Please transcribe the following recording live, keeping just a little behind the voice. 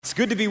It's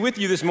good to be with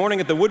you this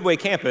morning at the Woodway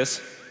campus.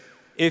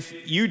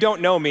 If you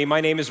don't know me, my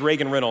name is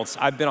Reagan Reynolds.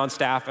 I've been on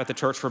staff at the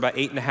church for about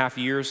 8.5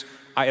 years.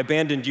 I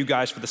abandoned you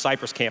guys for the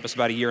Cypress campus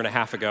about 1.5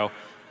 years ago.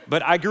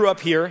 But I grew up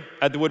here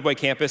at the Woodway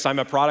campus. I'm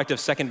a product of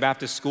Second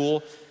Baptist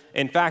School.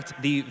 In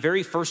fact, the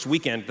very first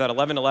weekend that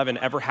 11/11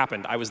 ever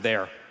happened, I was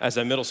there as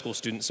a middle school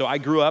student. So I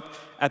grew up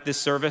at this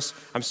service.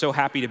 I'm so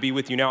happy to be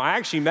with you now. I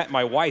actually met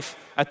my wife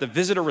at the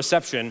visitor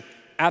reception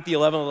at the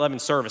 11/11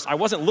 service. I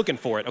wasn't looking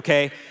for it,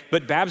 okay?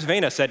 But Babs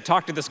Vena said,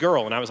 talk to this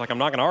girl. And I was like, I'm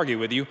not gonna argue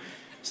with you.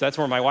 So that's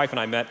where my wife and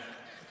I met.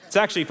 It's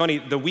actually funny,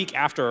 the week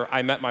after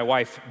I met my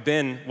wife,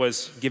 Ben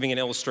was giving an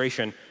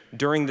illustration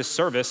during this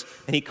service,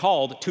 and he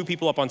called 2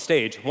 people up on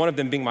stage, one of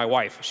them being my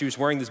wife. She was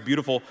wearing this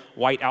beautiful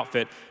white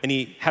outfit, and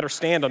he had her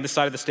stand on this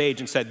side of the stage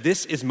and said,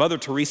 this is Mother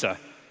Teresa.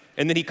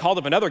 And then he called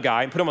up another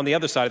guy and put him on the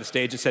other side of the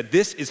stage and said,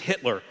 this is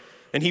Hitler.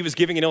 And he was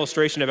giving an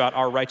illustration about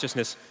our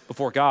righteousness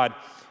before God.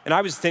 And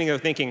I was sitting there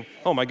thinking,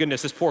 oh my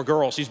goodness, this poor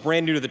girl, she's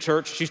brand new to the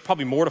church. She's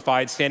probably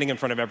mortified standing in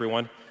front of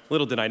everyone.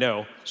 Little did I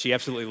know, she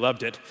absolutely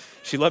loved it.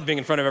 She loved being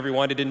in front of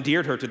everyone. It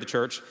endeared her to the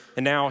church,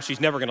 and now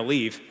she's never gonna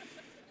leave.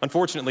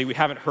 Unfortunately, we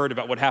haven't heard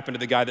about what happened to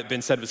the guy that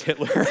Ben said was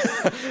Hitler.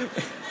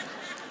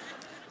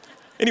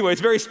 Anyway, it's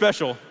very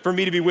special for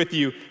me to be with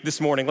you this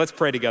morning. Let's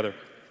pray together.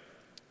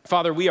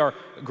 Father, we are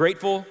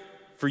grateful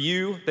for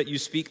you that you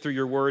speak through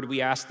your word.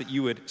 We ask that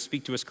you would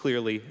speak to us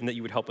clearly and that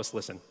you would help us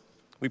listen.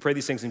 We pray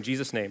these things in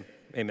Jesus' name,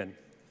 amen.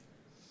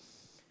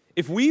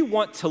 If we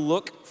want to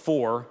look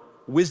for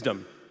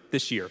wisdom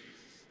this year,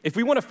 if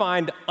we want to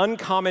find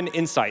uncommon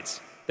insights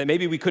that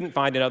maybe we couldn't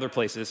find in other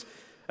places,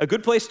 a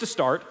good place to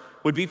start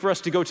would be for us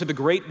to go to the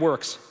great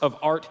works of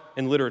art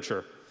and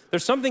literature.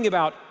 There's something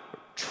about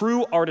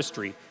true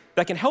artistry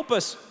that can help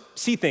us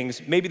see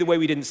things maybe the way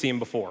we didn't see them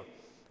before.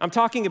 I'm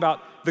talking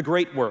about the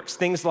great works,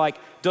 things like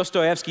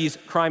Dostoevsky's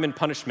Crime and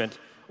Punishment,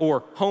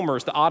 or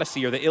Homer's The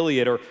Odyssey or the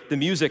Iliad, or the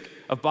music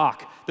of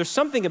Bach. There's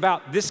something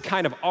about this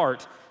kind of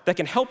art that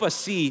can help us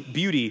see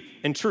beauty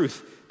and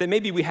truth that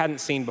maybe we hadn't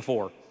seen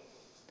before.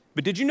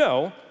 But did you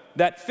know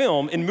that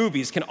film and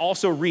movies can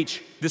also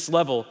reach this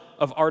level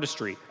of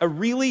artistry? A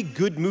really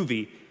good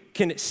movie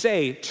can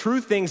say true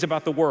things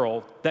about the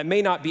world that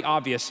may not be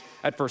obvious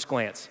at first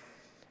glance.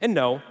 And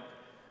no,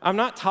 I'm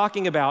not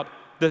talking about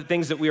the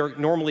things that we are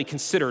normally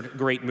considered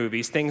great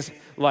movies, things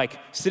like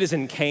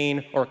Citizen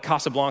Kane or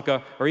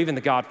Casablanca or even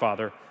The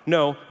Godfather.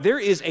 No, there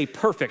is a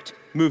perfect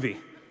movie.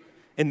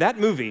 And that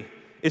movie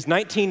is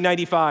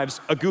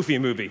 1995's A Goofy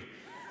Movie.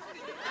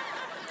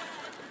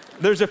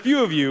 There's a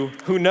few of you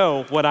who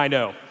know what I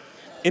know.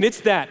 And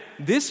it's that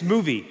this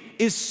movie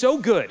is so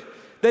good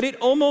that it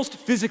almost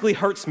physically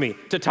hurts me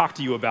to talk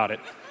to you about it.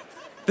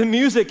 The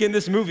music in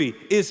this movie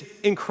is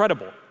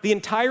incredible. The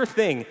entire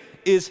thing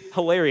is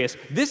hilarious.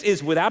 This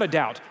is, without a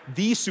doubt,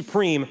 the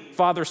supreme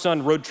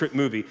father-son road trip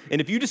movie. And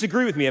if you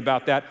disagree with me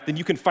about that, then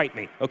you can fight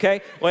me,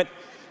 okay?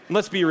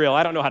 Let's be real,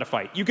 I don't know how to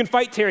fight. You can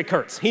fight Terry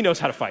Kurtz, he knows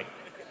how to fight.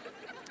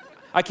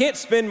 I can't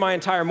spend my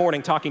entire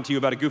morning talking to you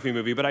about a Goofy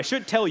movie, but I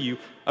should tell you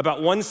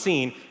about one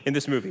scene in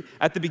this movie.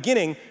 At the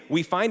beginning,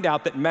 we find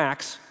out that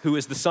Max, who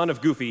is the son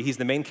of Goofy, he's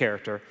the main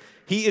character,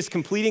 he is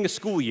completing a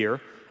school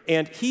year,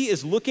 and he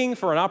is looking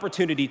for an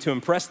opportunity to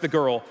impress the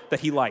girl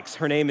that he likes.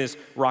 Her name is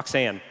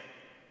Roxanne.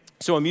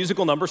 So a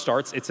musical number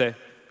starts. It's a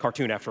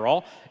cartoon after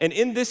all. And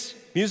in this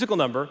musical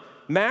number,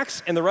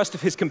 Max and the rest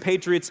of his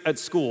compatriots at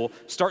school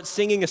start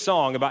singing a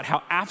song about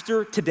how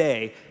after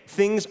today,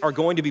 things are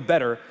going to be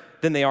better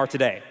than they are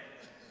today.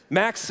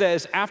 Max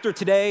says, after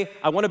today,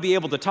 I want to be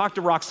able to talk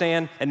to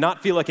Roxanne and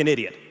not feel like an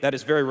idiot. That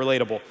is very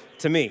relatable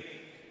to me.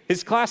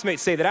 His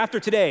classmates say that after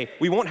today,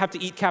 we won't have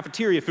to eat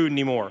cafeteria food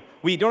anymore.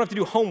 We don't have to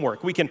do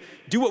homework. We can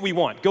do what we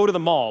want, go to the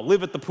mall,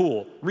 live at the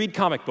pool, read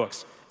comic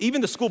books.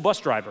 Even the school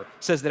bus driver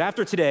says that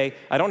after today,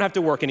 I don't have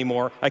to work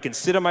anymore. I can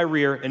sit on my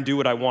rear and do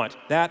what I want.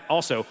 That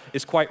also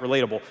is quite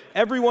relatable.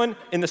 Everyone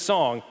in the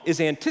song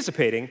is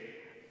anticipating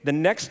the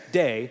next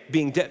day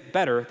being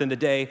better than the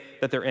day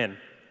that they're in.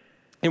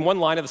 In one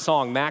line of the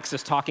song, Max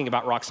is talking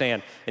about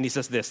Roxanne, and he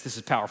says this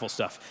is powerful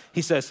stuff.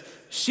 He says,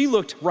 she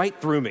looked right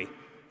through me,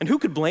 and who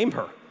could blame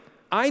her?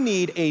 I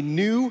need a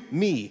new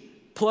me,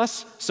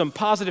 plus some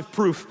positive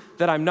proof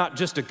that I'm not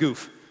just a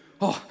goof.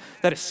 Oh,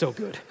 that is so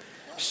good.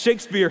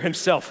 Shakespeare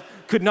himself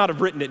could not have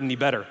written it any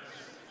better.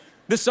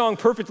 This song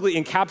perfectly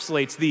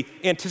encapsulates the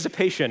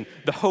anticipation,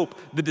 the hope,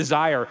 the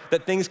desire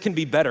that things can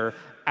be better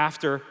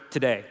after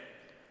today.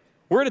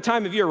 We're at a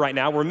time of year right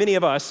now where many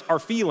of us are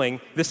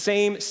feeling the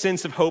same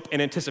sense of hope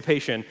and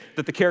anticipation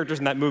that the characters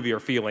in that movie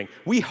are feeling.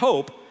 We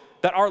hope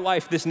that our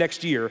life this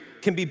next year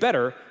can be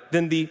better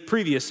than the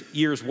previous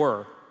years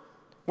were.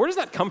 Where does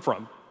that come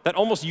from? That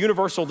almost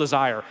universal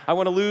desire. I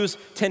want to lose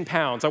 10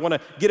 pounds. I want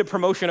to get a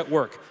promotion at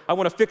work. I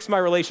want to fix my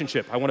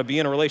relationship. I want to be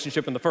in a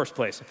relationship in the first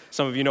place.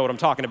 Some of you know what I'm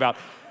talking about.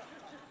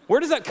 Where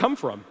does that come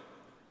from?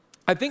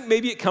 I think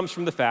maybe it comes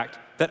from the fact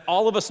that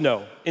all of us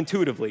know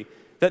intuitively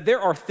that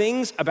there are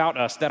things about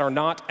us that are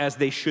not as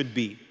they should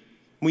be.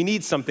 We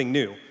need something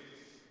new.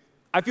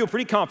 I feel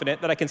pretty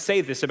confident that I can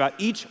say this about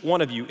each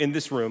one of you in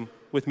this room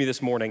with me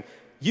this morning.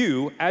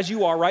 You, as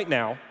you are right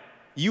now,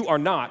 you are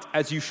not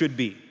as you should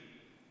be.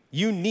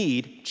 You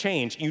need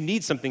change. You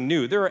need something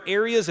new. There are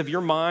areas of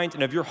your mind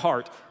and of your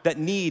heart that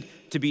need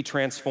to be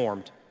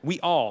transformed. We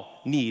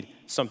all need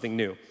something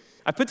new.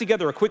 I put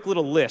together a quick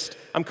little list.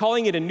 I'm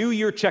calling it a New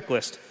Year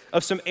checklist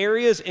of some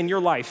areas in your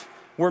life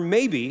where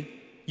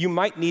maybe you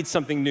might need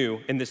something new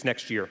in this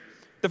next year.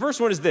 The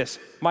first one is this: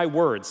 my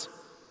words.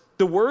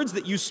 The words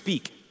that you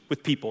speak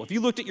with people. If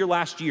you looked at your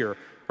last year,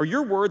 are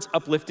your words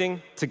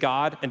uplifting to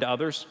God and to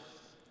others?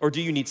 Or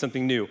do you need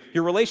something new?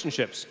 Your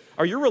relationships.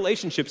 Are your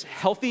relationships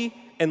healthy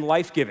and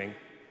life-giving?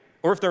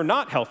 Or if they're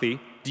not healthy,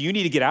 do you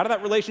need to get out of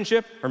that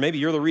relationship? Or maybe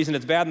you're the reason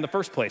it's bad in the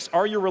first place.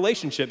 Are your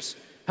relationships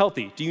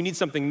healthy? Do you need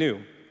something new?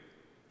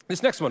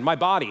 This next one, my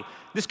body.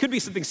 This could be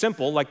something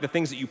simple, like the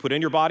things that you put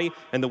in your body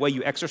and the way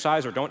you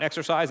exercise or don't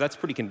exercise. That's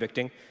pretty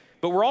convicting.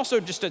 But we're also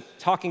just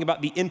talking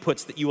about the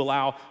inputs that you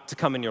allow to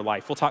come in your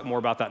life. We'll talk more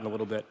about that in a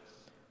little bit.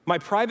 My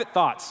private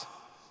thoughts.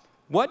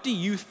 What do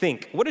you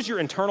think? What is your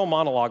internal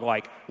monologue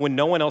like when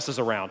no one else is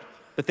around?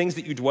 The things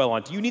that you dwell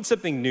on. Do you need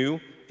something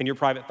new in your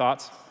private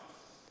thoughts?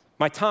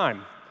 My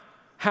time.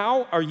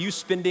 How are you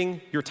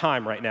spending your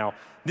time right now?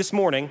 This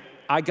morning,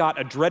 I got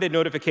a dreaded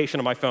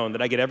notification on my phone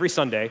that I get every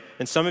Sunday,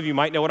 and some of you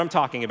might know what I'm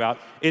talking about.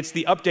 It's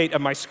the update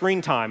of my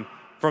screen time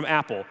from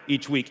Apple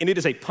each week, and it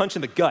is a punch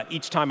in the gut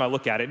each time I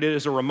look at it. It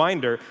is a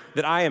reminder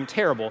that I am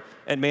terrible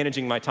at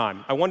managing my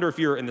time. I wonder if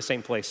you're in the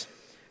same place.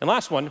 And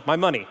last one, my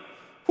money.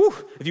 Whew,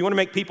 if you want to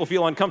make people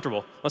feel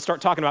uncomfortable, let's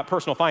start talking about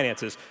personal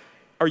finances.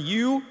 Are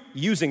you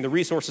using the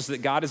resources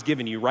that God has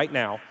given you right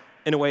now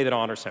in a way that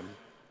honors Him?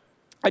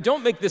 I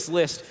don't make this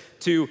list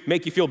to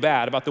make you feel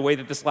bad about the way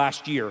that this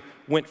last year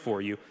went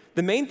for you.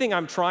 The main thing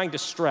I'm trying to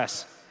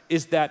stress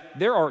is that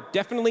there are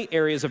definitely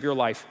areas of your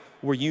life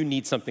where you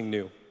need something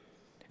new.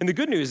 And the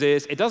good news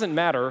is it doesn't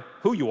matter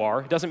who you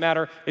are. It doesn't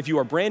matter if you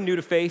are brand new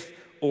to faith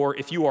or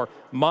if you are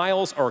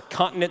miles or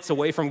continents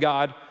away from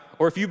God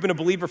or if you've been a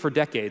believer for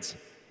decades.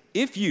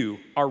 If you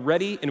are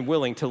ready and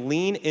willing to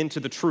lean into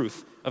the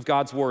truth of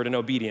God's word and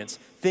obedience,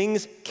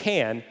 things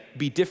can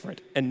be different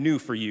and new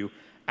for you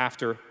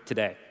after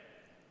today.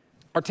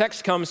 Our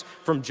text comes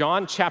from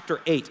John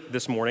chapter 8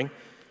 this morning.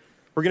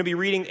 We're going to be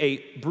reading a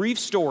brief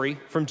story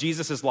from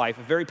Jesus' life,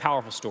 a very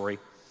powerful story.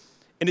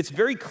 And it's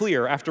very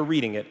clear after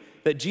reading it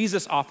that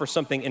Jesus offers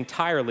something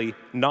entirely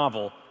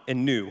novel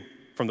and new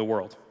from the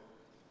world.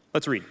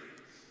 Let's read.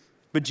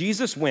 But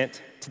Jesus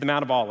went to the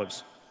Mount of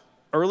Olives.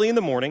 Early in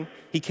the morning,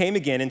 he came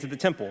again into the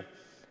temple,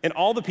 and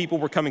all the people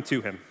were coming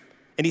to him.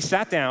 And he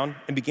sat down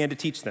and began to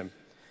teach them.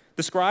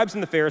 The scribes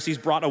and the Pharisees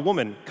brought a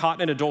woman caught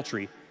in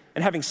adultery,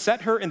 and having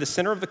set her in the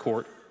center of the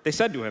court, they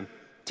said to him,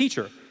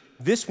 "Teacher,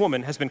 this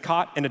woman has been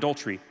caught in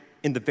adultery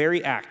in the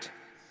very act.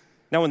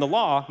 Now in the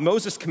law,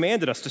 Moses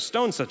commanded us to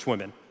stone such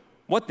women.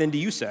 What then do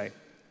you say?"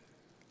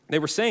 They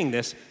were saying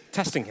this,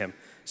 testing him,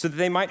 so that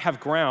they might have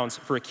grounds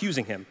for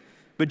accusing him.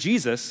 But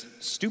Jesus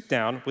stooped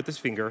down with his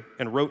finger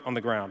and wrote on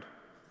the ground.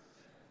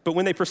 But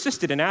when they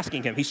persisted in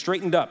asking him, he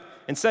straightened up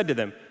and said to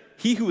them,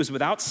 "He who is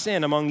without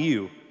sin among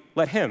you,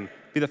 let him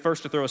be the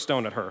first to throw a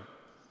stone at her."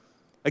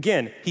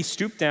 Again, he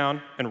stooped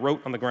down and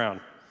wrote on the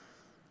ground.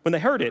 When they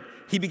heard it,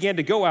 they began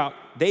to go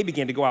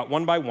out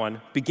one by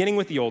one, beginning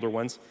with the older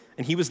ones,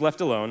 and he was left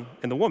alone,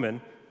 and the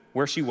woman,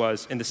 where she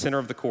was, in the center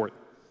of the court.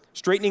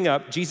 Straightening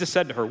up, Jesus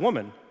said to her,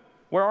 "Woman,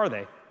 where are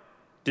they?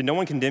 Did no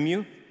one condemn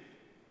you?"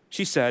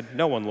 She said,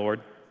 "No one, Lord."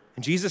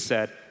 And Jesus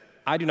said,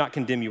 "I do not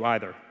condemn you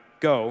either.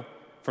 Go,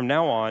 from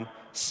now on,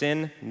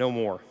 sin no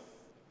more."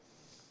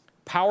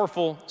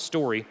 Powerful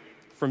story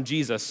from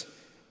Jesus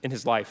in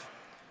his life.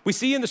 We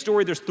see in the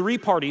story there's three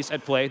parties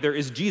at play. There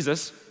is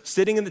Jesus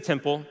sitting in the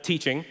temple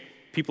teaching.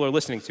 People are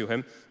listening to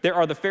him. There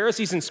are the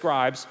Pharisees and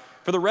scribes.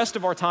 For the rest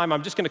of our time,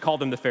 I'm just going to call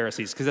them the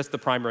Pharisees because that's the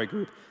primary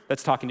group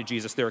that's talking to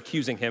Jesus. They're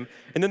accusing him.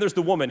 And then there's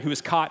the woman who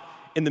is caught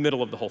in the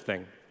middle of the whole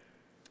thing.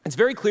 It's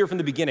very clear from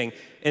the beginning,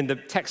 and the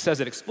text says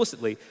it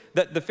explicitly,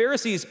 that the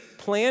Pharisees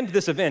planned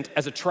this event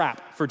as a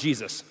trap for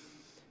Jesus.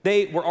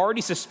 They were already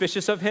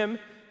suspicious of him.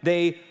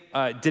 They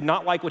did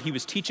not like what he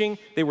was teaching.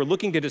 They were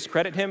looking to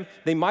discredit him.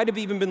 They might have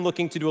even been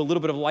looking to do a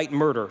little bit of light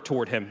murder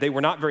toward him. They were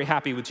not very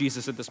happy with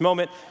Jesus at this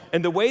moment.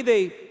 And the way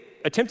they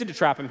attempted to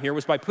trap him here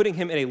was by putting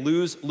him in a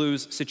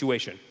lose-lose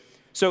situation.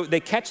 So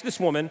they catch this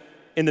woman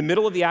in the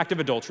middle of the act of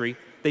adultery.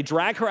 They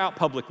drag her out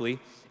publicly,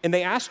 and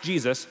they ask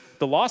Jesus,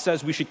 the law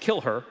says we should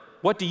kill her.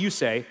 What do you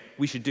say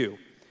we should do?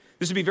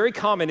 This would be very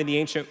common in the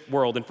ancient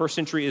world, in first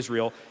century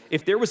Israel.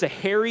 If there was a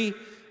hairy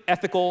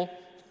ethical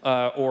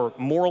or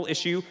moral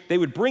issue, they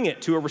would bring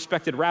it to a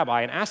respected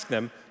rabbi and ask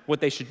them what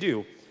they should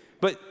do.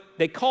 But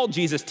they called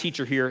Jesus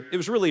teacher here. It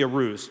was really a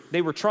ruse.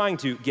 They were trying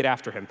to get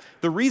after him.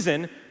 The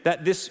reason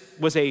that this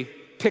was a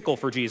pickle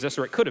for Jesus,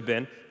 or it could have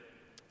been,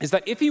 is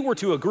that if he were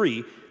to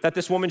agree that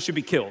this woman should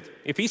be killed,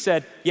 if he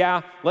said,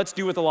 yeah, let's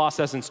do what the law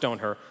says and stone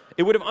her,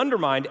 it would have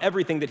undermined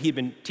everything that he'd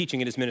been teaching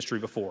in his ministry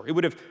before. It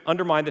would have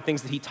undermined the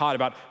things that he taught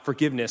about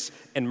forgiveness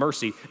and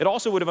mercy. It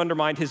also would have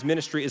undermined his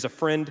ministry as a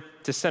friend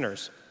to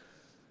sinners.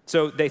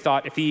 So they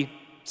thought if he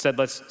said,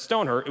 let's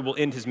stone her, it will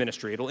end his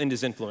ministry. It'll end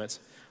his influence.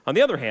 On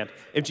the other hand,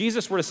 if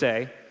Jesus were to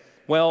say,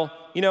 well,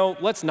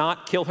 let's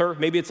not kill her.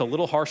 Maybe it's a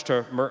little harsh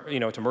to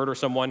murder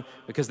someone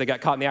because they got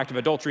caught in the act of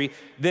adultery.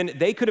 Then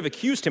they could have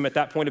accused him at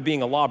that point of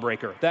being a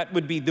lawbreaker. That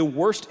would be the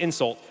worst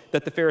insult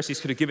that the Pharisees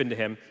could have given to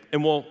him,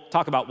 and we'll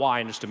talk about why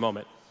in just a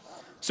moment.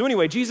 So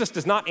anyway, Jesus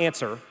does not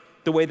answer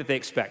the way that they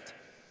expect.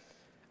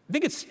 I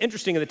think it's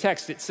interesting in the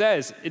text,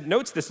 it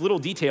notes this little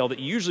detail that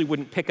you usually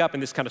wouldn't pick up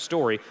in this kind of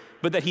story,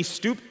 but that he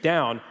stooped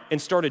down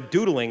and started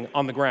doodling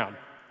on the ground.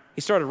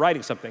 He started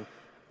writing something.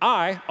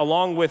 I,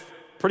 along with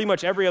pretty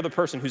much every other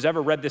person who's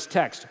ever read this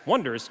text,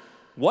 wonders,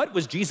 what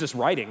was Jesus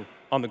writing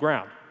on the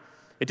ground?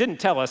 It didn't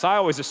tell us. I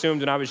always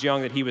assumed when I was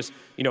young that he was,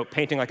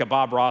 painting like a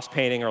Bob Ross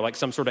painting or like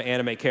some sort of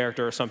anime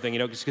character or something,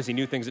 just because he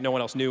knew things that no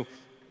one else knew.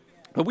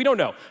 But we don't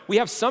know. We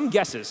have some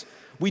guesses.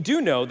 We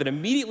do know that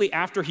immediately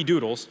after he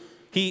doodles,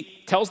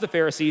 he tells the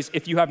Pharisees,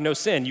 if you have no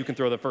sin, you can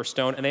throw the first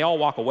stone, and they all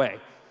walk away.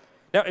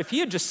 Now, if he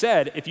had just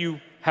said, if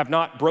you have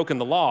not broken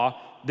the law,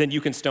 then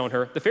you can stone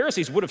her, the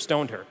Pharisees would have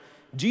stoned her.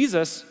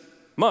 Jesus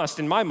must,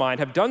 in my mind,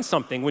 have done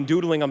something when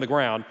doodling on the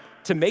ground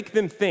to make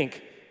them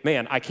think,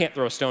 man, I can't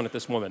throw a stone at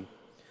this woman.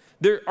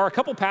 There are a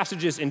couple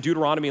passages in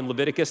Deuteronomy and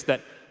Leviticus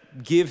that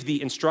give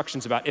the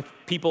instructions about if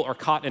people are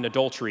caught in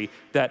adultery,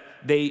 that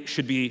they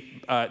should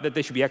be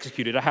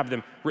executed. I have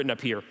them written up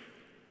here.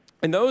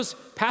 In those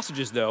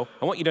passages, though,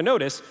 I want you to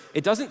notice,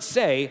 it doesn't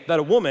say that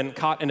a woman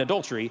caught in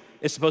adultery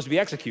is supposed to be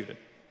executed.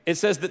 It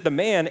says that the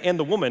man and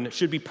the woman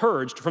should be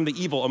purged from the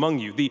evil among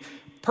you. The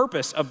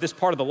purpose of this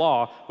part of the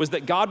law was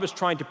that God was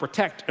trying to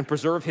protect and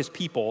preserve his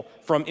people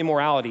from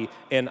immorality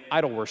and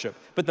idol worship.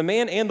 But the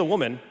man and the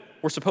woman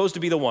were supposed to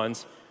be the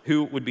ones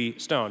who would be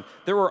stoned.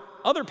 There were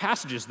other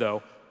passages,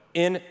 though,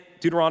 in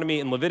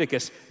Deuteronomy and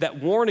Leviticus that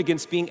warn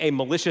against being a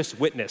malicious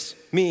witness,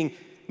 meaning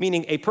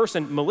a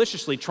person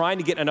maliciously trying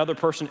to get another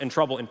person in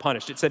trouble and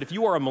punished. It said if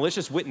you are a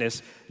malicious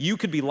witness, you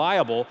could be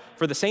liable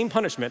for the same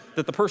punishment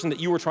that the person that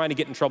you were trying to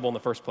get in trouble in the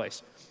first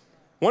place.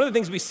 One of the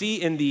things we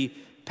see in the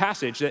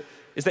passage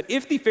is that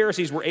if the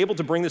Pharisees were able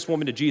to bring this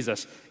woman to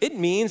Jesus, it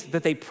means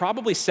that they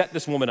probably set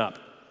this woman up.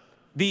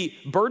 The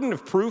burden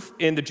of proof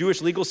in the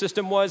Jewish legal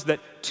system was that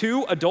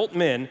two adult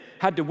men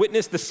had to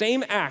witness the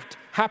same act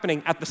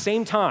happening at the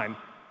same time.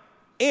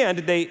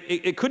 And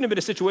it couldn't have been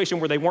a situation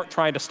where they weren't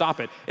trying to stop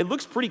it. It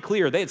looks pretty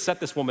clear they had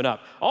set this woman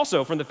up.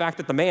 Also, from the fact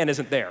that the man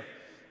isn't there.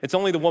 It's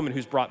only the woman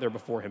who's brought there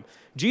before him.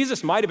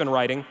 Jesus might have been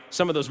writing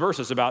some of those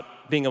verses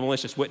about being a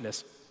malicious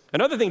witness.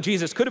 Another thing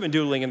Jesus could have been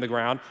doodling in the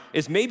ground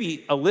is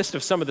maybe a list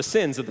of some of the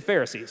sins of the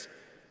Pharisees.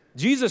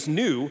 Jesus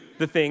knew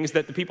the things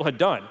that the people had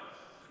done.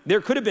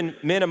 There could have been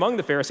men among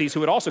the Pharisees who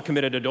had also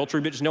committed adultery,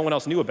 but just no one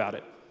else knew about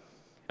it.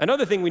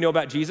 Another thing we know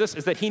about Jesus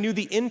is that he knew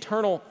the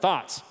internal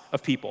thoughts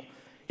of people.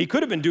 He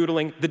could have been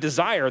doodling the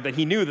desire that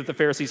he knew that the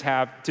Pharisees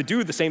have to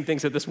do the same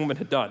things that this woman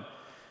had done.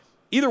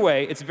 Either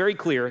way, it's very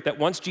clear that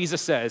once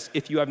Jesus says,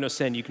 if you have no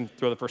sin, you can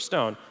throw the first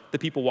stone, the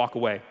people walk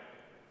away.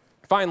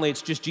 Finally,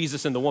 it's just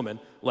Jesus and the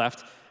woman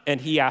left, and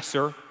he asks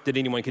her, did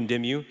anyone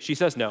condemn you? She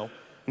says no. And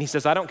he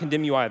says, I don't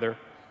condemn you either,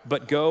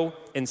 but go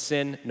and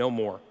sin no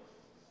more.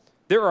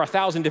 There are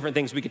 1,000 different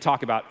things we could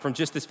talk about from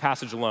just this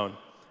passage alone,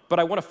 but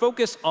I want to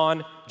focus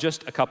on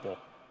just a couple.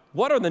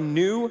 What are the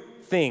new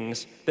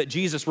things that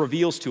Jesus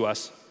reveals to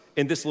us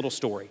in this little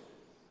story?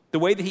 The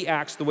way that he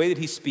acts, the way that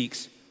he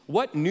speaks,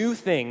 what new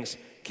things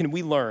can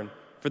we learn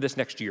for this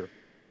next year?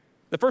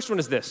 The first one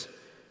is this: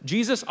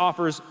 Jesus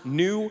offers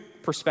new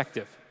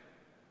perspective.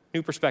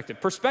 New perspective.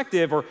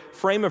 Perspective, or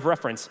frame of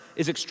reference,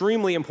 is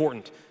extremely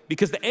important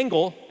because the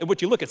angle at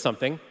which you look at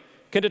something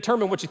can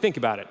determine what you think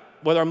about it,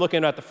 whether I'm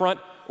looking at the front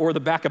or the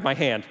back of my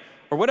hand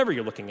or whatever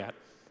you're looking at.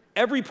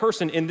 Every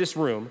person in this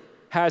room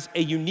has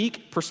a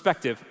unique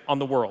perspective on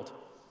the world.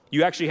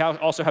 You actually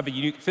also have a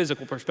unique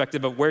physical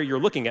perspective of where you're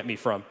looking at me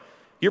from.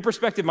 Your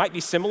perspective might be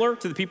similar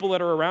to the people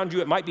that are around you.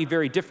 It might be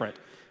very different.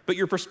 But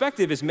your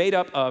perspective is made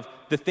up of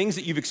the things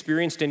that you've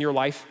experienced in your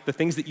life, the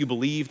things that you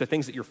believe, the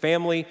things that your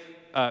family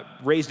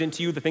raised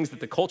into you, the things that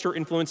the culture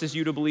influences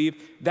you to believe.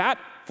 That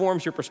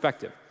forms your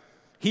perspective.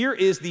 Here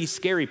is the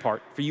scary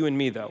part for you and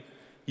me, though.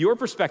 Your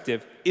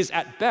perspective is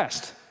at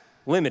best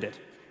limited.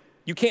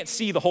 You can't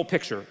see the whole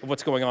picture of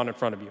what's going on in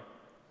front of you.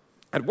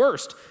 At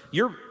worst,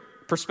 your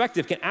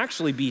perspective can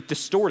actually be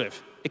distortive.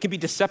 It can be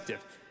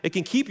deceptive. It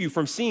can keep you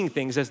from seeing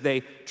things as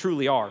they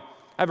truly are.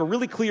 I have a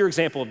really clear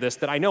example of this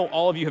that I know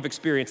all of you have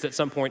experienced at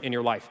some point in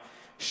your life.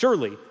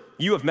 Surely,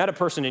 you have met a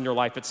person in your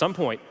life at some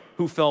point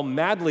who fell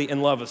madly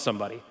in love with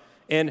somebody.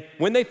 And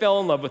when they fell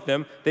in love with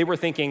them, they were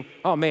thinking,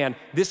 oh man,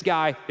 this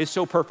guy is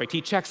so perfect.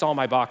 He checks all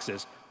my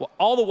boxes. Well,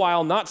 all the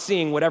while not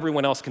seeing what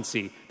everyone else can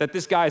see, that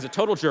this guy is a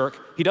total jerk.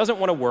 He doesn't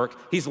want to work.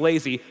 He's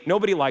lazy.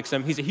 Nobody likes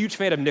him. He's a huge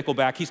fan of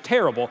Nickelback. He's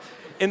terrible.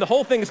 And the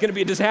whole thing is going to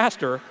be a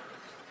disaster.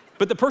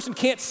 But the person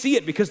can't see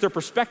it because their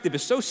perspective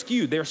is so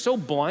skewed. They are so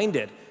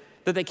blinded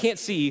that they can't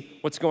see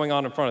what's going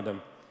on in front of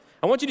them.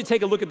 I want you to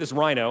take a look at this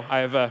rhino. I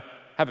have a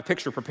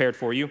picture prepared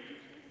for you.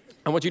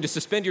 I want you to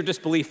suspend your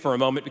disbelief for a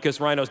moment because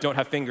rhinos don't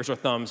have fingers or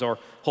thumbs or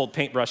hold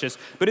paintbrushes.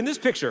 But in this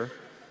picture,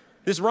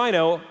 this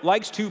rhino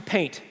likes to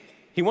paint.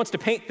 He wants to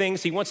paint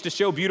things. He wants to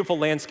show beautiful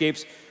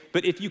landscapes.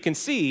 But if you can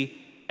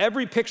see,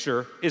 every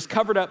picture is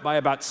covered up by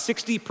about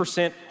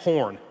 60%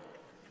 horn.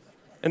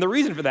 And the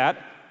reason for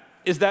that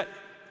is that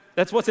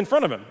that's what's in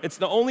front of him. It's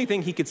the only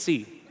thing he could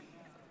see.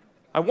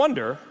 I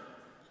wonder,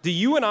 do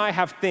you and I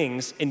have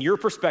things in your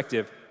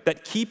perspective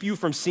that keep you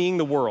from seeing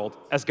the world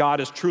as God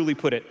has truly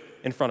put it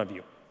in front of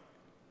you?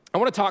 I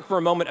want to talk for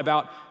a moment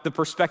about the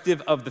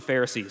perspective of the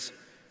Pharisees.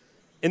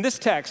 In this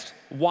text,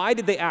 why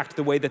did they act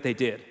the way that they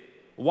did?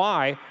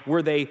 Why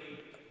were they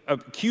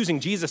accusing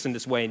Jesus in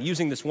this way and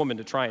using this woman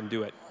to try and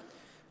do it?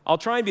 I'll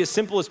try and be as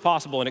simple as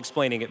possible in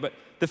explaining it, but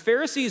the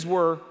Pharisees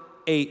were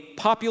a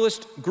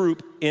populist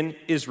group in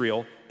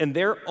Israel, and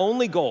their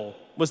only goal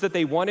was that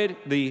they wanted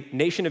the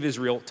nation of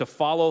Israel to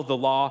follow the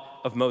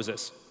law of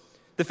Moses.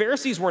 The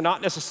Pharisees were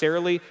not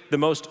necessarily the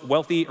most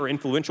wealthy or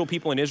influential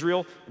people in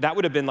Israel. That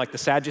would have been like the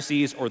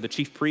Sadducees or the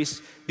chief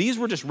priests. These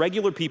were just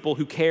regular people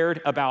who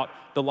cared about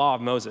the law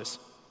of Moses.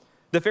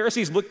 The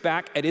Pharisees looked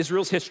back at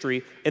Israel's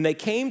history, and they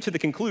came to the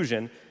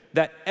conclusion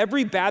that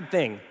every bad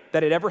thing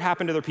that had ever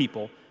happened to their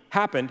people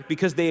happened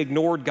because they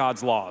ignored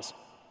God's laws.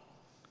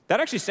 That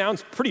actually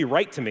sounds pretty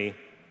right to me,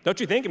 don't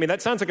you think? I mean,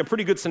 that sounds like a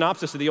pretty good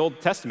synopsis of the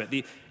Old Testament.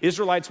 The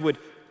Israelites would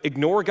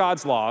ignore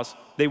God's laws,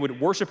 they would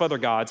worship other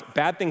gods,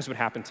 bad things would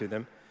happen to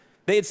them.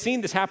 They had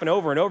seen this happen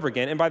over and over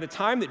again, and by the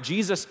time that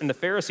Jesus and the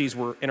Pharisees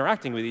were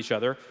interacting with each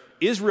other,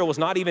 Israel was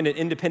not even an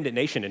independent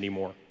nation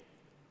anymore.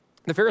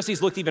 The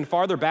Pharisees looked even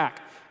farther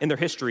back in their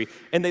history,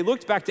 and they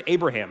looked back to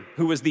Abraham,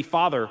 who was the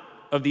father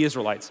of the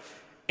Israelites.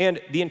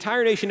 And the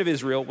entire nation of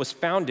Israel was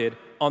founded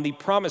on the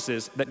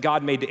promises that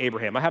God made to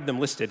Abraham. I have them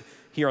listed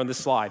here on this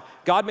slide.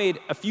 God made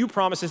a few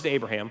promises to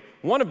Abraham.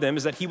 One of them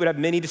is that he would have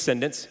many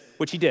descendants,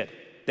 which he did.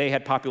 They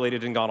had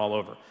populated and gone all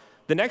over.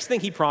 The next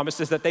thing he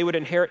promised is that they would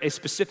inherit a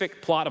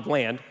specific plot of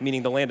land,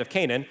 meaning the land of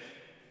Canaan.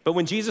 But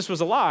when Jesus was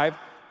alive,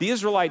 the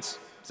Israelites,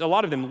 a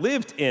lot of them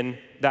lived in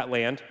that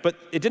land, but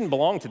it didn't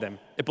belong to them.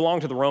 It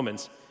belonged to the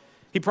Romans.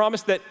 He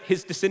promised that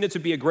his descendants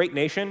would be a great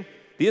nation.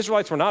 The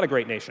Israelites were not a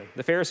great nation.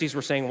 The Pharisees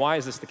were saying, why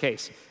is this the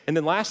case? And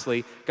then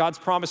lastly, God's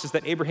promise is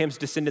that Abraham's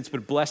descendants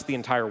would bless the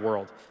entire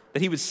world,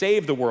 that he would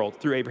save the world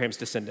through Abraham's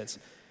descendants.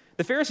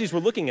 The Pharisees were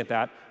looking at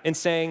that and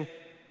saying,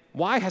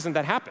 why hasn't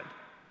that happened?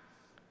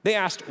 They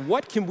asked,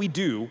 what can we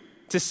do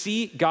to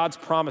see God's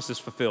promises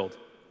fulfilled?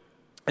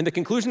 And the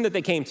conclusion that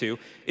they came to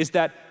is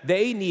that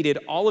they needed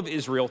all of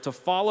Israel to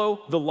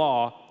follow the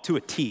law to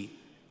a T.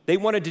 They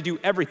wanted to do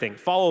everything,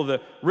 follow the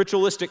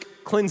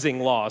ritualistic cleansing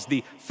laws,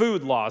 the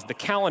food laws, the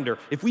calendar.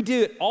 If we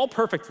do it all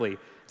perfectly,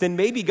 then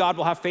maybe God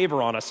will have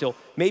favor on us.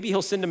 Maybe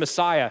he'll send a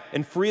Messiah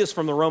and free us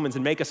from the Romans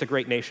and make us a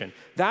great nation.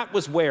 That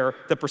was where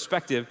the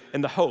perspective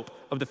and the hope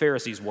of the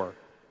Pharisees were.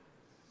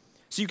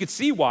 So you could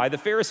see why the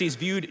Pharisees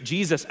viewed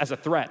Jesus as a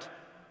threat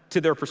to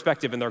their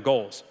perspective and their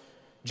goals.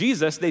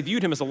 Jesus, they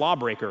viewed him as a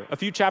lawbreaker. A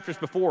few chapters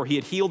before, he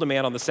had healed a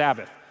man on the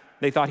Sabbath.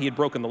 They thought he had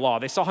broken the law.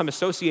 They saw him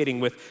associating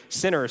with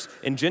sinners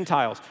and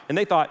Gentiles, and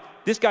they thought,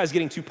 this guy's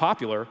getting too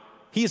popular.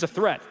 He is a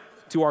threat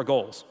to our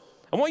goals.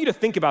 I want you to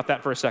think about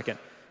that for a second.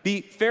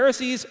 The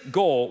Pharisees'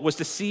 goal was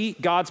to see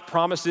God's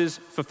promises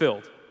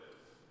fulfilled.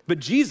 But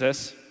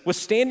Jesus was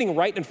standing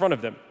right in front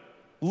of them,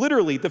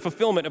 literally the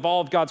fulfillment of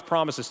all of God's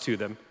promises to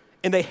them,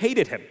 and they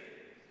hated him.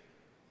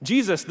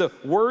 Jesus, the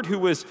Word who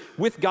was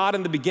with God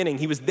in the beginning,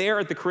 he was there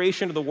at the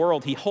creation of the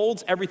world. He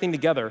holds everything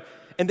together,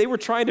 and they were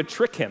trying to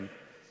trick him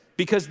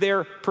because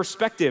their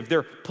perspective,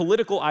 their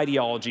political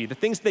ideology, the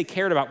things they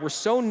cared about were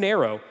so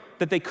narrow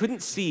that they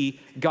couldn't see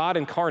God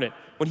incarnate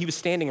when he was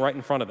standing right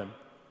in front of them.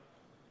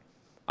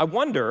 I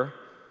wonder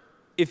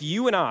if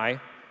you and I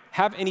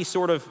have any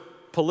sort of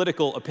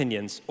political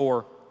opinions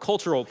or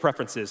cultural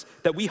preferences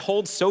that we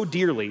hold so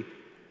dearly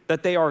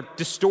that they are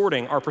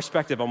distorting our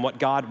perspective on what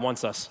God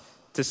wants us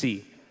to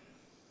see.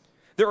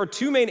 There are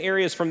two main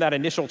areas from that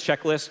initial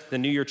checklist, the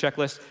New Year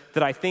checklist,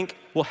 that I think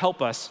will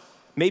help us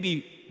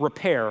maybe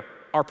repair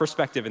our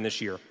perspective in this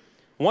year.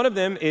 One of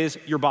them is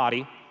your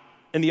body,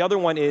 and the other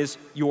one is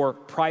your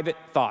private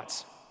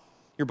thoughts.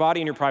 Your body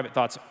and your private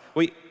thoughts.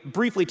 We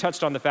briefly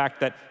touched on the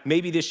fact that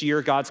maybe this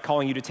year God's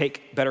calling you to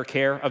take better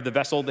care of the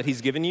vessel that he's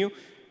given you.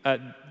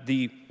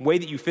 The way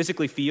that you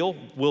physically feel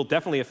will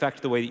definitely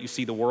affect the way that you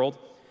see the world.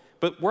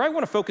 But where I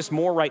want to focus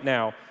more right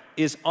now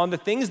is on the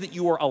things that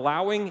you are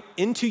allowing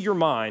into your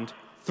mind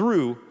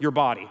through your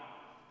body.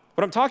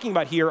 What I'm talking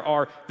about here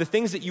are the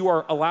things that you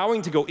are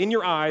allowing to go in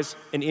your eyes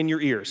and in your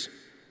ears.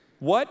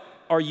 What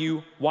are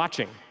you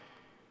watching?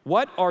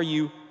 What are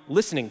you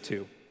listening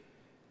to?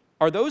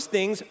 Are those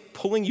things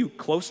pulling you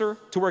closer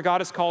to where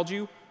God has called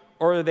you,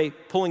 or are they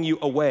pulling you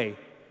away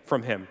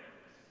from him?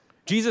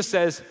 Jesus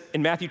says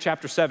in Matthew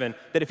chapter 7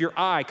 that if your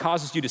eye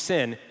causes you to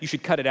sin, you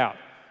should cut it out.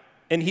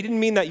 And he didn't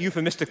mean that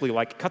euphemistically,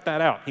 like cut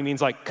that out. He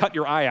means like cut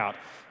your eye out.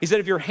 He said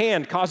if your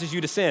hand causes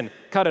you to sin,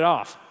 cut it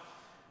off.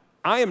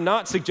 I am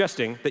not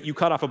suggesting that you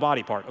cut off a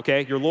body part,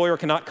 okay? Your lawyer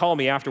cannot call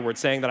me afterwards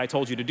saying that I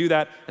told you to do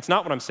that. That's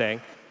not what I'm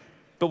saying.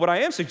 But what I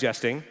am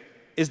suggesting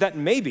is that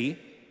maybe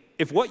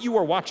if what you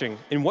are watching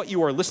and what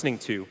you are listening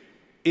to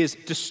is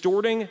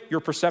distorting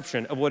your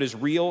perception of what is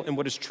real and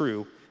what is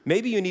true,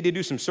 maybe you need to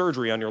do some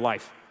surgery on your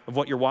life of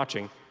what you're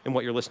watching and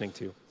what you're listening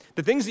to.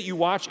 The things that you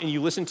watch and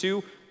you listen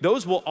to,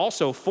 those will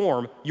also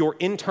form your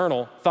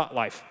internal thought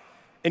life.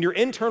 And your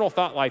internal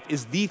thought life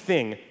is the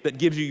thing that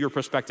gives you your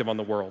perspective on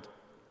the world.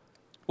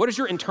 What does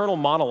your internal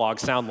monologue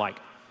sound like?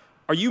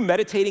 Are you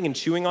meditating and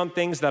chewing on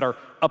things that are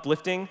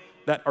uplifting,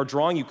 that are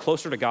drawing you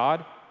closer to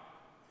God?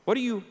 What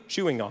are you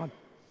chewing on?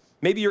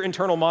 Maybe your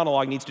internal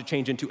monologue needs to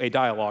change into a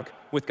dialogue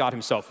with God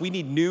himself. We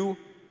need new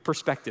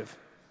perspective.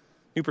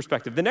 New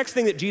perspective. The next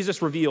thing that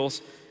Jesus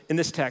reveals in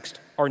this text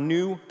are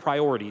new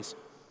priorities.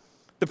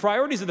 The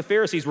priorities of the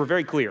Pharisees were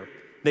very clear.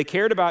 They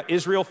cared about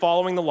Israel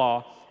following the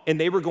law, and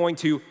they were going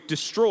to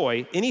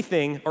destroy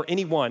anything or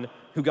anyone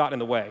who got in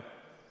the way.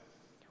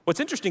 What's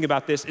interesting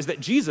about this is that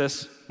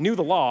Jesus knew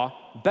the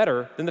law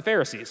better than the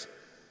Pharisees.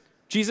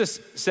 Jesus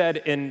said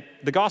in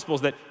the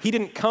Gospels that he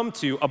didn't come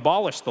to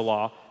abolish the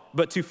law,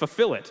 but to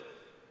fulfill it.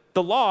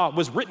 The law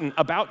was written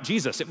about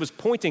Jesus. It was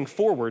pointing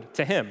forward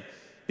to him.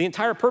 The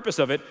entire purpose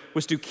of it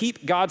was to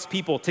keep God's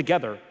people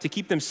together, to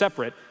keep them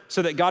separate,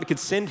 so that God could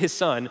send his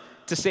son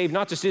to save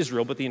not just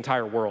Israel, but the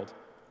entire world.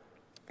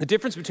 The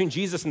difference between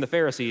Jesus and the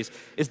Pharisees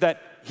is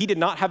that he did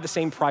not have the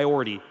same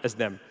priority as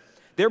them.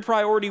 Their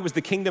priority was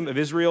the kingdom of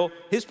Israel.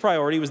 His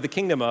priority was the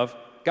kingdom of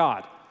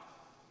God.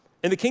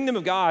 And the kingdom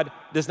of God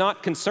does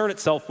not concern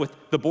itself with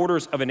the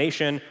borders of a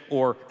nation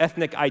or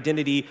ethnic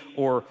identity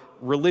or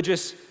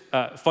religious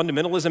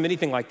fundamentalism,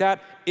 anything like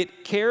that.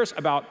 It cares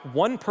about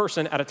one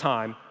person at a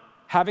time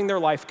having their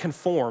life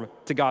conform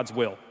to God's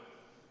will.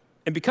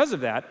 And because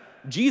of that,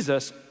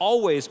 Jesus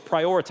always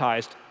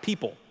prioritized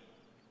people.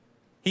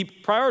 He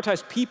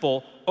prioritized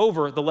people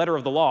over the letter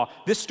of the law.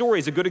 This story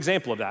is a good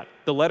example of that.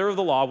 The letter of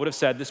the law would have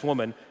said this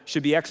woman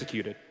should be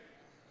executed.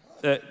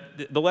 The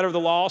letter of the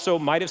law also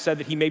might have said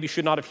that he maybe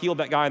should not have healed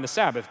that guy on the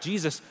Sabbath.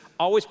 Jesus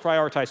always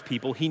prioritized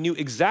people. He knew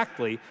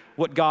exactly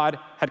what God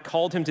had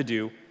called him to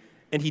do,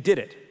 and he did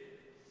it.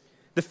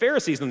 The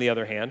Pharisees, on the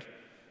other hand,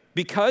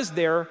 because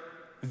their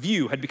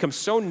view had become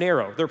so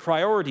narrow, their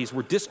priorities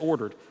were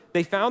disordered,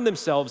 they found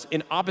themselves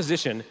in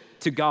opposition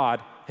to God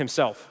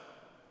himself.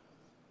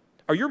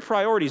 Are your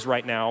priorities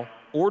right now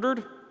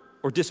ordered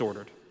or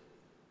disordered?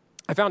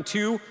 I found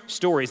two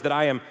stories that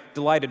I am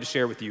delighted to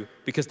share with you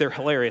because they're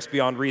hilarious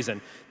beyond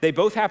reason. They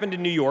both happened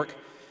in New York,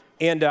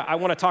 and I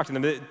want to talk to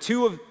them. The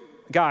two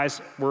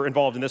guys were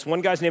involved in this.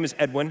 One guy's name is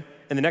Edwin,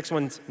 and the next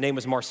one's name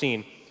was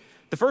Marcin.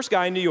 The first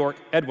guy in New York,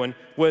 Edwin,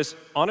 was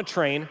on a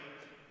train,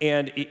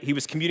 and he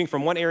was commuting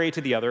from one area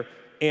to the other,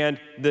 and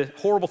the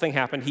horrible thing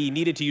happened. He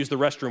needed to use the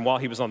restroom while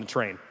he was on the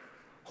train.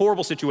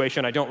 Horrible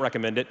situation. I don't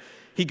recommend it.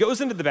 He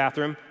goes into the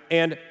bathroom,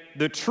 and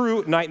the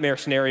true nightmare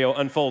scenario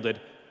unfolded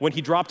when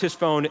he dropped his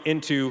phone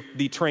into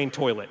the train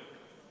toilet.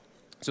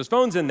 So his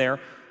phone's in there,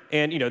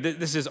 and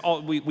this is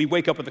all, we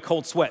wake up with a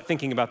cold sweat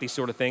thinking about these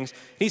sort of things.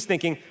 He's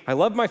thinking, I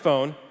love my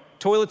phone,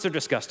 toilets are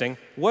disgusting,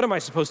 what am I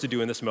supposed to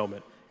do in this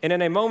moment? And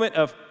in a moment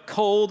of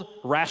cold,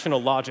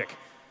 rational logic,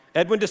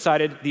 Edwin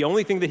decided the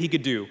only thing that he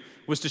could do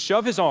was to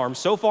shove his arm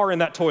so far in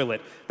that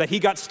toilet that he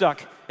got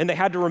stuck, and they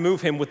had to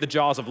remove him with the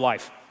jaws of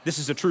life. This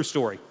is a true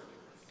story.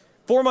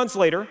 4 months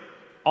later,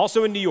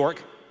 also in New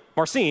York,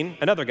 Marcin,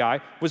 another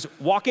guy, was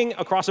walking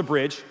across a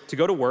bridge to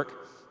go to work,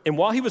 and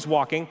while he was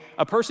walking,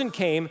 a person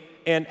came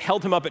and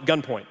held him up at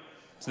gunpoint.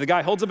 So the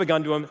guy holds up a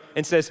gun to him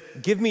and says,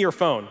 "Give me your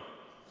phone."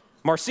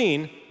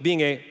 Marcin,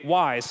 being a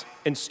wise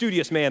and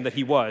studious man that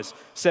he was,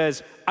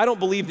 says, "I don't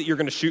believe that you're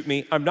going to shoot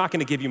me. I'm not going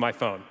to give you my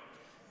phone."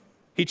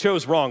 He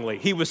chose wrongly.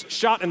 He was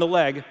shot in the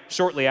leg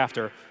shortly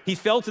after. He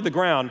fell to the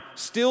ground,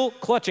 still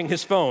clutching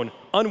his phone,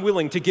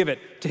 unwilling to give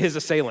it to his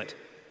assailant.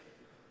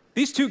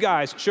 These two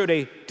guys showed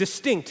a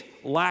distinct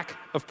lack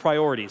of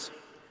priorities.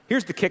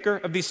 Here's the kicker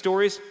of these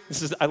stories.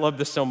 I love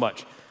this so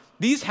much.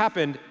 These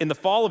happened in the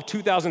fall of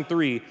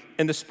 2003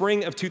 and the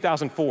spring of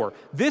 2004.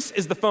 This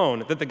is the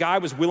phone that the guy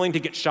was willing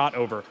to get shot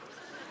over.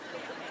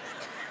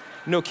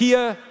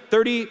 Nokia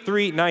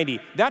 3390.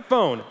 That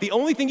phone, the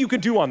only thing you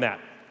could do on that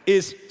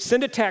is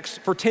send a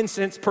text for 10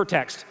 cents per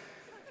text.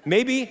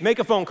 Maybe make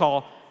a phone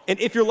call, and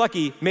if you're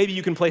lucky, maybe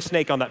you can play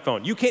Snake on that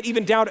phone. You can't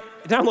even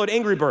download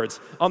Angry Birds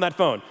on that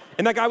phone.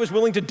 And that guy was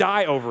willing to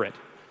die over it.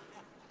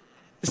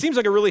 It seems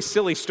like a really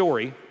silly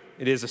story.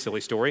 It is a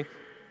silly story.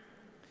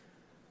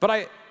 But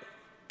I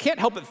can't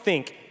help but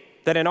think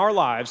that in our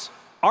lives,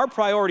 our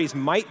priorities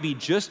might be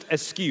just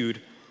as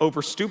skewed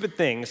over stupid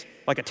things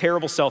like a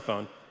terrible cell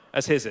phone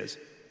as his is.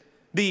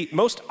 The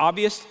most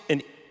obvious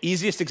and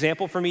easiest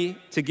example for me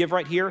to give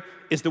right here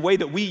is the way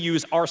that we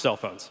use our cell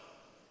phones.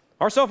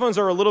 Our cell phones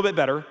are a little bit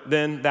better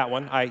than that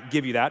one. I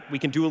give you that. We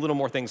can do a little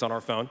more things on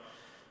our phone.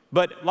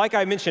 But like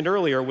I mentioned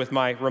earlier with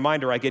my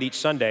reminder I get each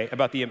Sunday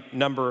about the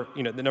amount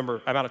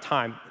of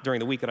time during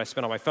the week that I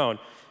spend on my phone,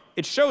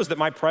 it shows that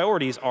my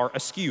priorities are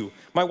askew.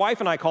 My wife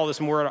and I call this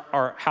when we're at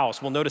our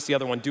house. We'll notice the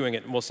other one doing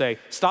it, and we'll say,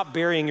 "Stop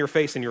burying your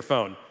face in your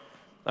phone."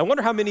 I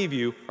wonder how many of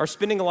you are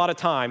spending a lot of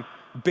time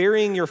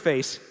burying your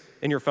face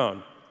in your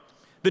phone.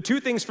 The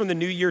two things from the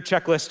New Year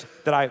checklist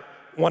that I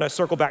want to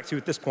circle back to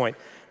at this point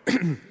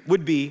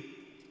would be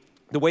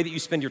the way that you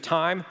spend your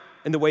time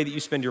and the way that you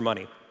spend your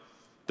money.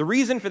 The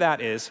reason for that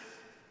is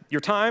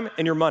Your time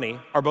and your money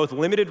are both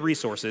limited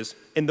resources,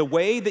 and the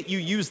way that you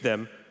use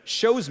them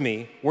shows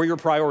me where your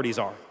priorities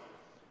are.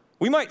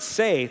 We might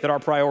say that our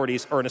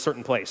priorities are in a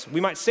certain place.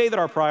 We might say that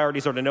our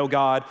priorities are to know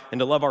God and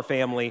to love our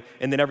family,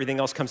 and then everything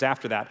else comes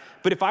after that.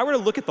 But if I were to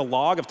look at the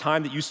log of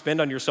time that you spend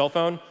on your cell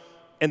phone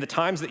and the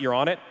times that you're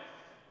on it,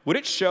 would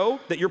it show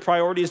that your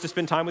priority is to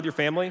spend time with your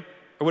family,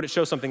 or would it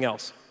show something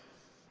else?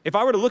 If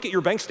I were to look at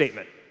your bank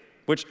statement,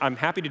 which I'm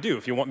happy to do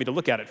if you want me to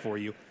look at it for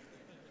you,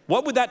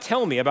 what would that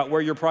tell me about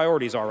where your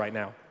priorities are right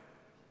now?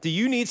 Do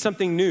you need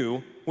something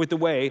new with the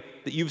way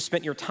that you've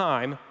spent your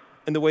time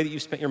and the way that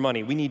you've spent your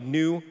money? We need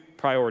new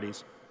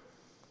priorities.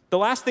 The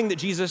last thing that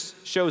Jesus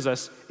shows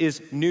us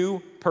is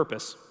new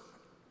purpose.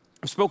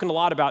 I've spoken a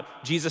lot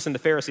about Jesus and the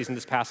Pharisees in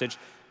this passage.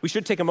 We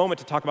should take a moment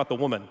to talk about the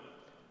woman.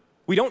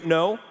 We don't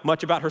know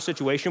much about her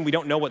situation. We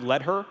don't know what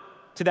led her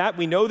to that.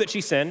 We know that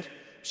she sinned.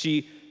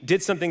 She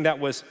did something that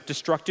was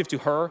destructive to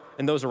her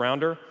and those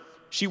around her.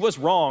 She was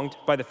wronged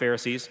by the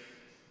Pharisees.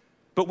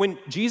 But when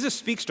Jesus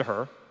speaks to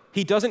her,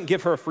 he doesn't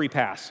give her a free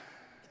pass.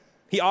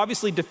 He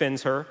obviously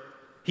defends her.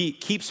 He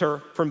keeps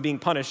her from being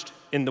punished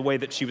in the way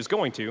that she was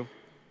going to.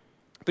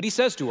 But he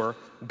says to her,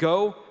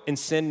 go and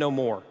sin no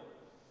more.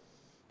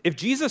 If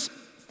Jesus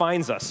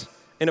finds us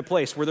in a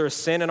place where there is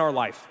sin in our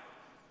life,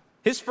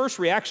 his first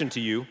reaction to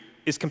you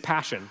is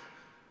compassion,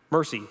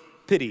 mercy,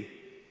 pity.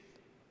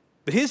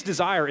 But his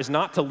desire is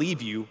not to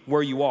leave you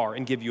where you are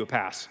and give you a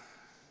pass.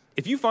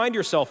 If you find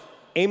yourself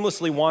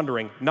aimlessly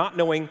wandering, not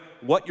knowing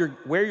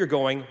where you're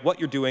going, what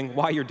you're doing,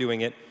 why you're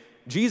doing it,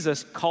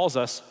 Jesus calls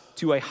us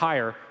to a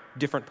higher,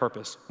 different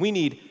purpose. We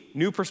need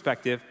new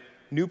perspective,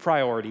 new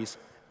priorities,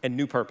 and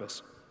new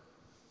purpose.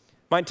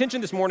 My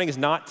intention this morning is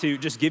not to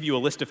just give you a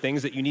list of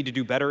things that you need to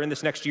do better in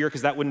this next year,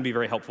 because that wouldn't be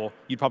very helpful.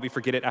 You'd probably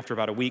forget it after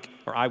about a week,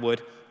 or I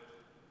would.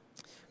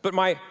 But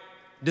my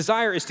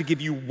desire is to give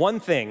you one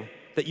thing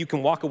that you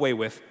can walk away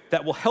with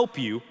that will help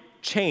you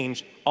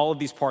change all of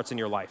these parts in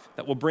your life,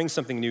 that will bring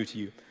something new to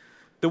you.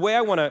 The way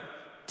I want to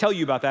tell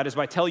you about that is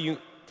by telling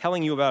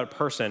you about a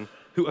person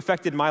who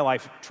affected my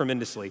life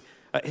tremendously.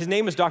 His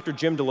name is Dr.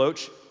 Jim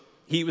DeLoach.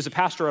 He was a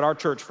pastor at our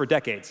church for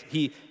decades.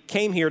 He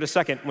came here to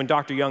second when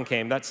Dr. Young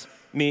came. That's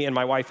me and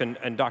my wife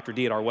and Dr.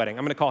 D at our wedding.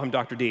 I'm going to call him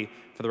Dr. D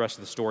for the rest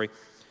of the story.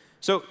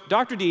 So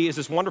Dr. D is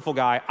this wonderful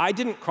guy. I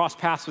didn't cross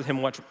paths with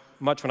him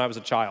much when I was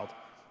a child.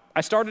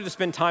 I started to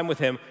spend time with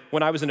him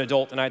when I was an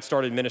adult and I had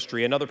started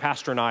ministry. Another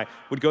pastor and I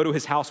would go to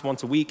his house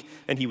once a week,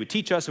 and he would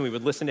teach us, and we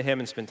would listen to him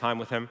and spend time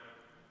with him.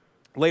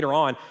 Later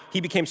on, he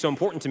became so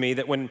important to me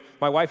that when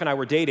my wife and I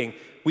were dating,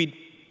 we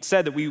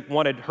said that we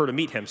wanted her to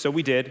meet him. So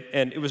we did,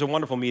 and it was a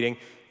wonderful meeting.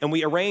 And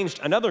we arranged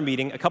another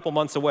meeting a couple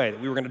months away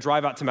that we were going to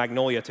drive out to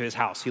Magnolia to his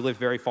house. He lived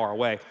very far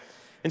away.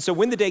 And so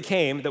when the day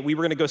came that we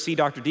were going to go see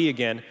Dr. D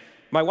again,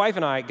 my wife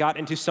and I got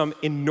into some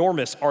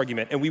enormous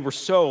argument, and we were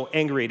so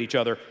angry at each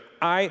other.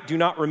 I do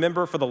not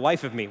remember for the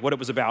life of me what it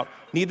was about.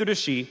 Neither does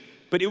she,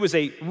 but it was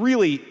a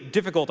really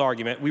difficult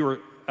argument. We were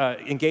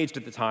engaged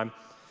at the time.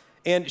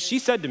 And she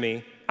said to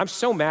me, I'm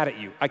so mad at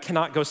you. I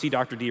cannot go see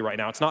Dr. D right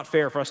now. It's not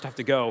fair for us to have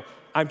to go.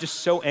 I'm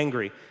just so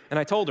angry. And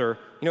I told her,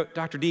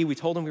 Dr. D, we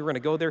told him we were going to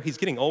go there. He's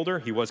getting older.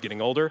 He was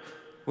getting older.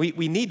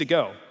 We need to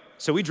go.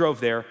 So we drove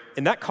there,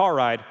 and that car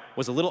ride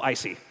was a little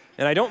icy.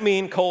 And I don't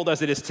mean cold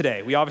as it is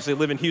today. We obviously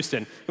live in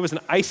Houston. It was an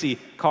icy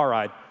car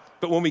ride.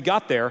 But when we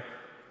got there,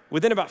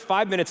 within about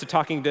 5 minutes of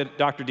talking to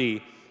Dr.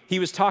 D, he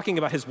was talking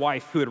about his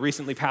wife who had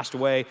recently passed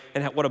away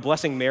and what a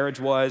blessing marriage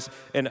was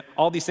and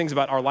all these things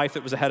about our life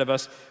that was ahead of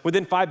us.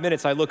 Within 5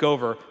 minutes, I look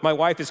over. My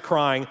wife is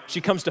crying.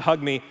 She comes to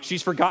hug me.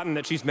 She's forgotten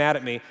that she's mad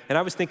at me. And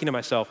I was thinking to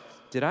myself,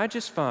 did I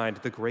just find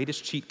the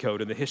greatest cheat code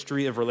in the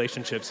history of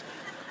relationships?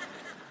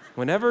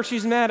 Whenever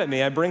she's mad at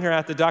me, I bring her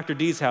out to Dr.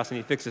 D's house and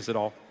he fixes it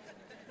all.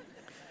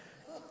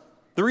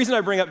 The reason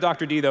I bring up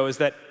Dr. D, though, is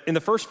that in the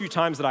first few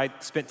times that I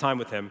spent time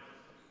with him,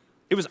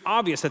 it was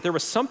obvious that there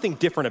was something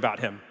different about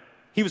him.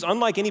 He was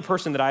unlike any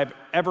person that I've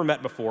ever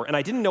met before, and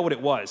I didn't know what it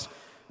was.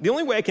 The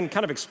only way I can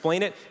kind of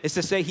explain it is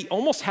to say he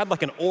almost had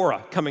like an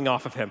aura coming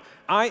off of him.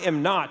 I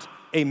am not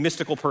a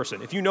mystical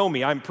person. If you know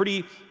me, I'm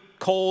pretty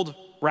cold,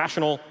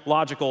 rational,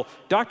 logical.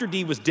 Dr.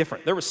 D was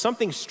different. There was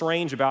something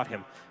strange about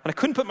him, and I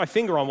couldn't put my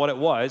finger on what it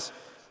was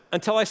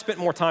until I spent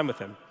more time with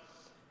him.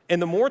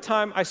 And the more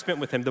time I spent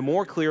with him, the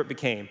more clear it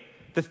became.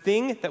 The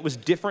thing that was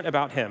different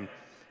about him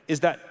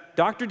is that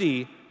Dr.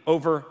 D,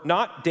 over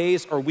not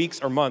days or weeks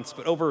or months,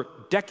 but over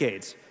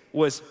decades,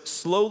 was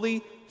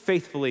slowly,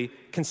 faithfully,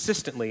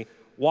 consistently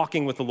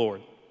walking with the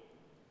Lord,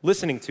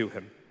 listening to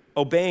him,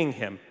 obeying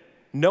him,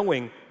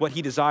 knowing what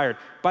he desired.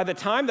 By the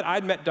time that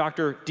I'd met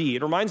Dr. D,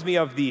 it reminds me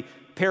of the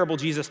parable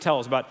Jesus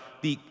tells about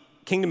the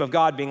kingdom of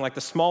God being like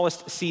the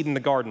smallest seed in the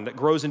garden that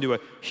grows into a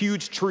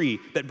huge tree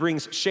that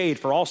brings shade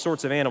for all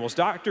sorts of animals.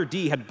 Dr.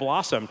 D had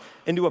blossomed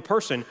into a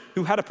person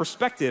who had a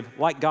perspective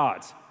like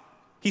God's.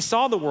 He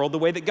saw the world the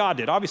way that God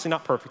did. Obviously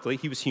not perfectly,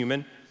 he was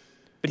human,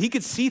 but he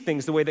could see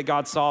things the way that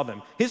God saw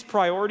them. His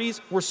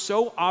priorities were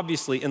so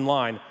obviously in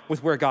line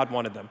with where God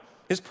wanted them.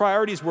 His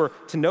priorities were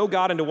to know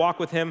God and to walk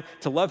with him,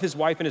 to love his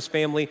wife and his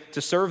family,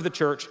 to serve the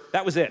church.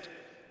 That was it.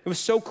 It was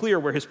so clear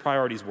where his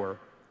priorities were.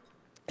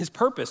 His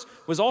purpose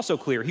was also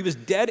clear. He was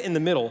dead in the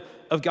middle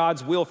of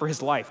God's will for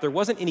his life. There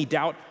wasn't any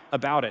doubt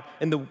about it.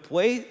 And the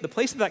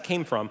place that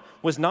came from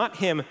was not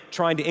him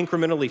trying to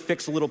incrementally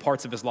fix little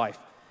parts of his life.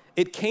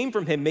 It came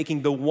from him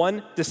making the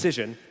one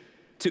decision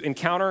to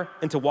encounter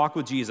and to walk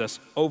with Jesus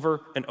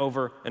over and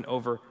over and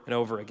over and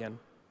over again.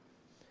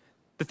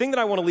 The thing that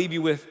I want to leave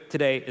you with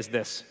today is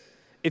this.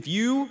 If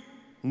you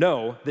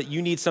know that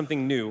you need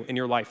something new in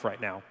your life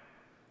right now,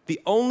 the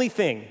only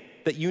thing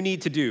that you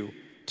need to do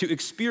to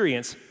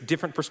experience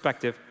different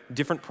perspective,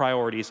 different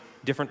priorities,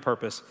 different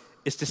purpose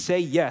is to say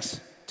yes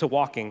to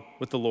walking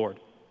with the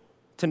Lord,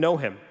 to know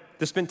him,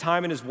 to spend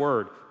time in his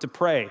word, to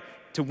pray,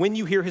 to when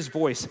you hear his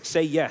voice,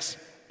 say yes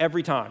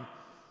every time.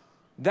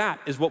 That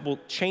is what will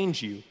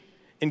change you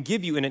and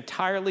give you an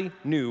entirely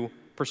new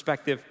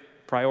perspective,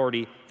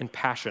 priority, and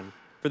passion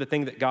for the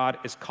thing that God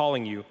is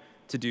calling you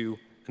to do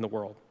in the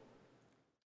world.